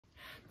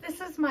This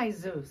is my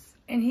Zeus,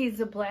 and he's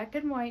a black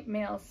and white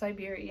male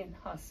Siberian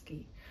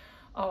husky.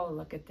 Oh,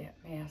 look at that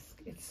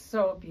mask. It's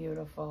so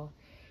beautiful.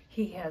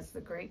 He has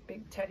the great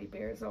big teddy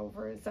bears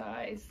over his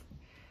eyes,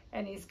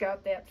 and he's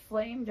got that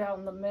flame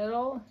down the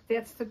middle.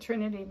 That's the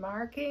Trinity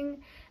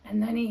marking,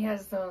 and then he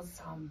has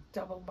those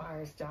double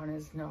bars down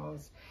his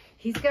nose.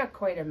 He's got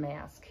quite a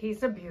mask.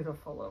 He's a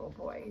beautiful little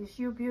boy. Is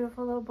you a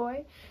beautiful little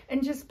boy?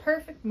 And just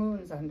perfect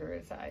moons under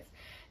his eyes.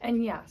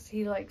 And yes,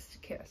 he likes to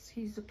kiss.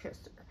 He's a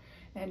kisser.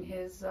 And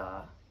his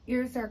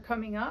ears are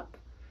coming up,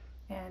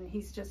 and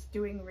he's just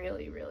doing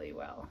really, really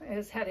well.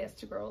 His head has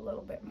to grow a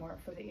little bit more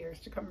for the ears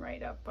to come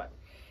right up, but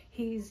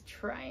he's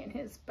trying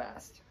his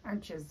best.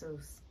 Aren't you,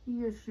 Zeus?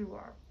 Yes, you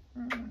are.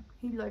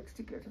 He likes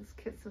to get his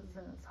kisses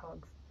and his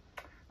hugs.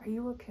 Are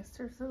you a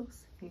kisser,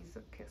 Zeus? He's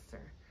a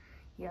kisser.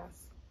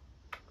 Yes.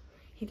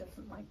 He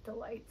doesn't like the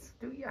lights,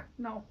 do ya?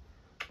 No.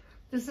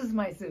 This is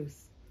my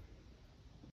Zeus.